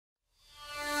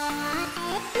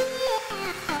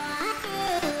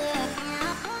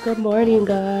Good morning,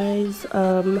 guys.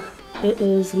 It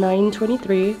is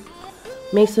 9:23.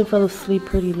 Mason fell asleep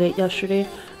pretty late yesterday,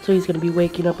 so he's gonna be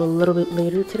waking up a little bit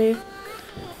later today.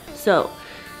 So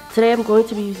today I'm going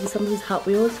to be using some of his Hot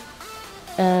Wheels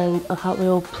and a Hot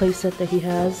Wheel playset that he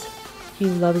has. He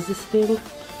loves this thing,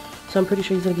 so I'm pretty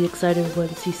sure he's gonna be excited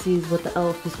once he sees what the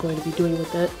elf is going to be doing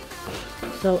with it.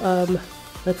 So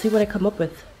let's see what I come up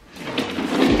with.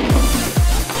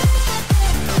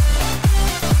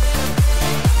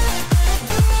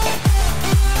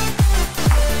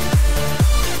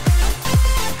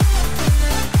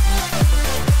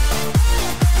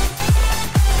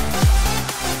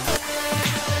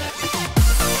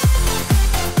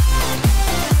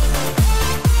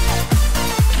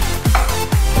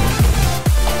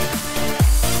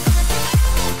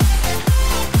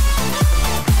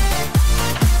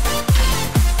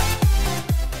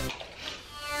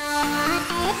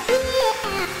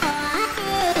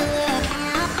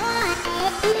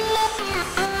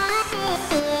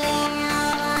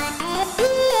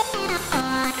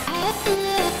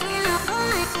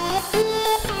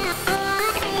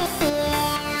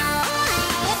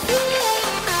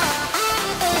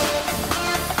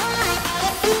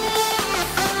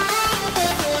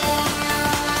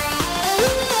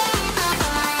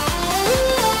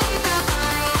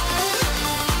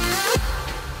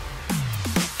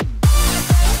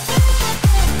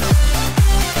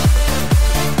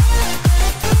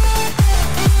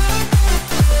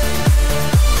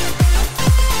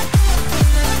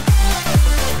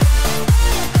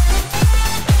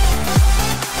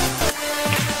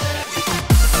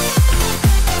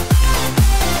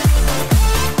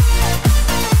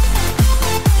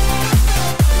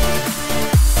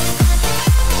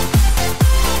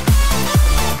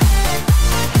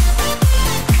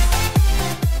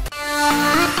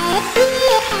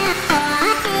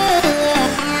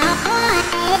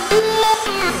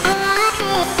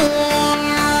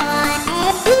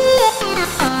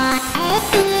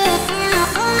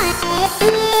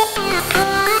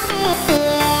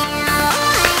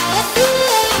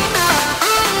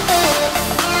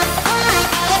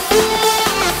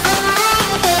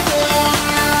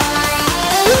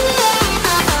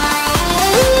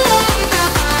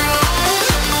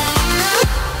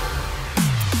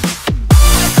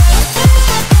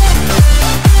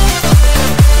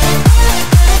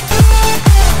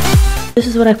 This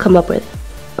is what I've come up with.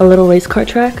 A little race car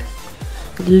track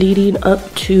leading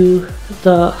up to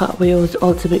the Hot Wheels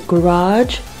Ultimate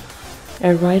Garage.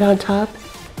 And right on top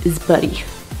is Buddy.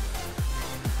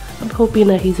 I'm hoping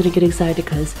that he's gonna get excited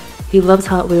because he loves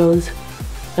Hot Wheels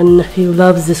and he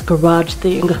loves this garage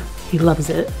thing. He loves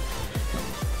it.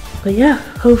 But yeah,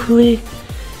 hopefully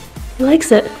he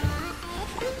likes it.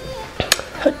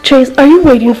 Chase, are you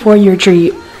waiting for your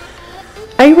treat?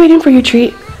 Are you waiting for your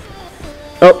treat?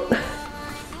 Oh.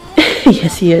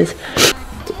 Yes, he is.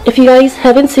 If you guys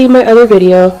haven't seen my other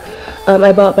video,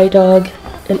 I bought my dog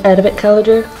an advent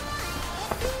calendar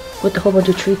with a whole bunch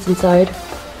of treats inside,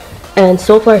 and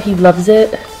so far he loves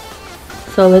it.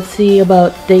 So let's see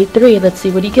about day 3. Let's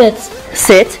see what he gets.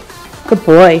 Sit. Good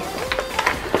boy.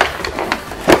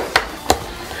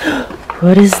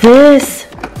 What is this?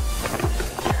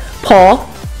 Paw.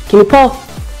 Give me paw.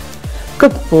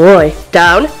 Good boy.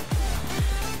 Down.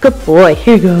 Good boy.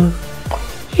 Here you go.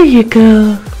 Here you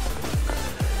go.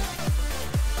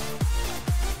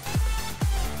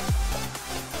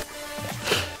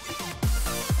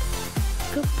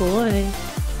 Good boy.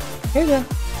 Here you go.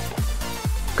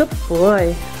 Good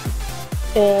boy.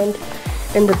 And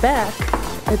in the back,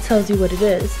 it tells you what it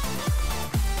is.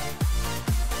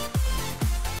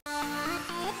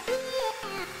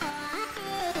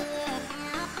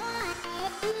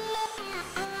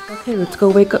 Okay, let's go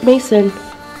wake up Mason.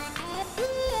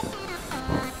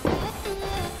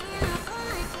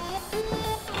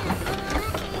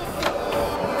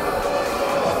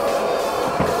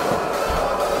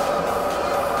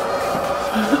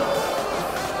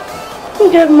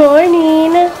 Good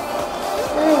morning.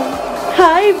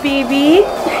 Hi, baby.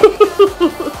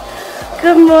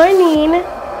 Good morning.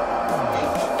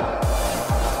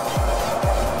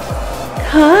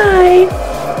 Hi.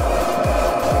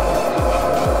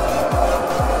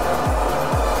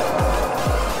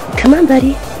 Come on,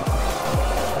 buddy.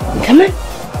 Come on.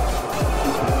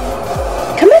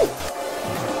 Come on.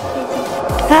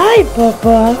 Hi,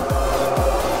 Papa.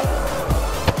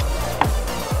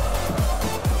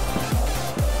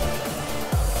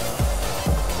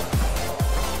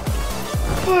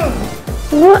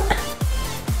 What?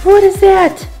 What is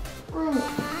that?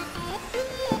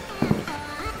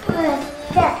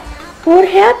 What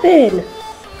happened?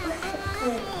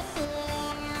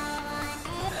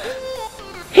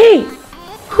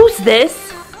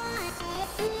 this?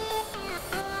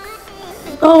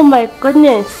 Oh my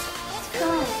goodness.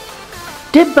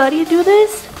 Did Buddy do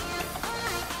this?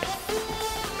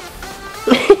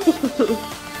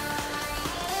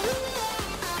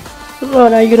 Oh,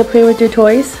 now you're gonna play with your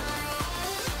toys?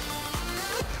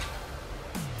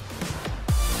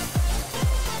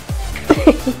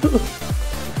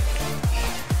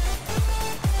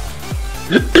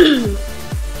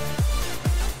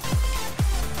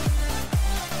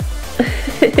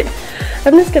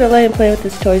 I'm just gonna let him play with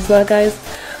his toys now, guys.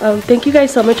 Thank you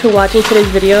guys so much for watching today's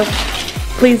video.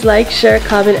 Please like, share,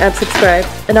 comment, and subscribe.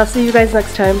 And I'll see you guys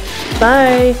next time.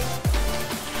 Bye!